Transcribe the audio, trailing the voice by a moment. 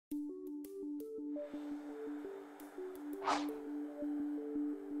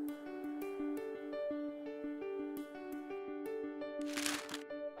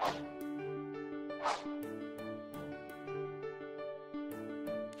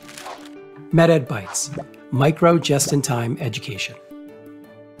MedEd Bytes, micro just-in-time education.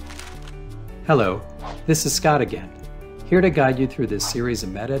 Hello, this is Scott again, here to guide you through this series of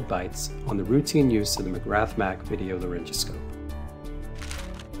MedEd Bytes on the routine use of the McGrath MAC videolaryngoscope.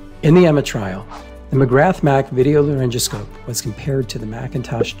 In the EMMA trial, the McGrath MAC videolaryngoscope was compared to the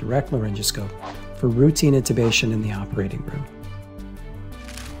Macintosh direct laryngoscope for routine intubation in the operating room.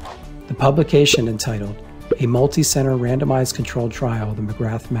 The publication entitled A Multicentre Randomised Controlled Trial of the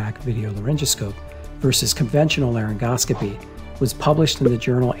McGrath MAC videolaryngoscope versus Conventional Laryngoscopy was published in the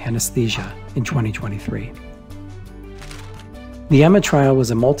journal Anaesthesia in 2023. The EMMA trial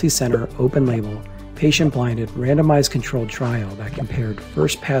was a multicentre, open-label, patient-blinded, randomized controlled trial that compared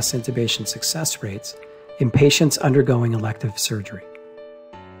first-pass intubation success rates in patients undergoing elective surgery.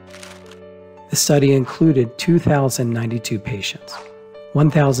 The study included 2,092 patients,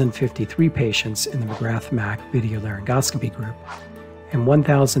 1,053 patients in the McGrath MAC videolaryngoscopy group, and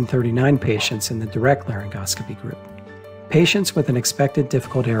 1,039 patients in the direct laryngoscopy group. Patients with an expected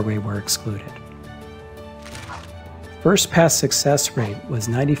difficult airway were excluded. First pass success rate was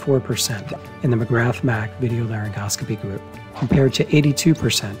 94% in the McGrath MAC videolaryngoscopy group, compared to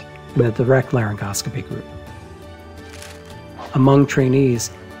 82% in the direct laryngoscopy group. Among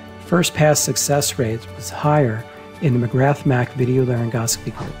trainees, first pass success rate was higher in the McGrath MAC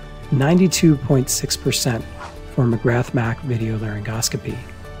videolaryngoscopy group, 92.6% for McGrath MAC videolaryngoscopy,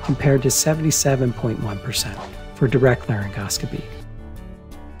 compared to 77.1% for direct laryngoscopy.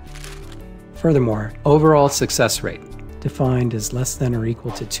 Furthermore, overall success rate, defined as less than or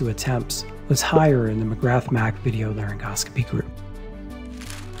equal to 2 attempts, was higher in the McGrath MAC videolaryngoscopy group.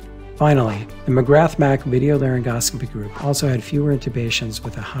 Finally, the McGrath MAC videolaryngoscopy group also had fewer intubations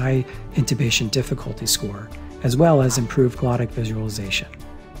with a high intubation difficulty score, as well as improved glottic visualization.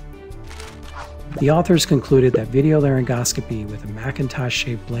 The authors concluded that videolaryngoscopy with a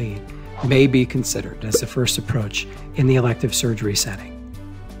Macintosh-shaped blade may be considered as the first approach in the elective surgery setting.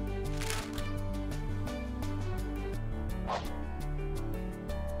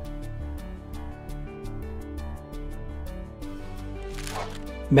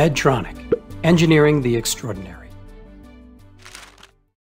 Medtronic, engineering the extraordinary.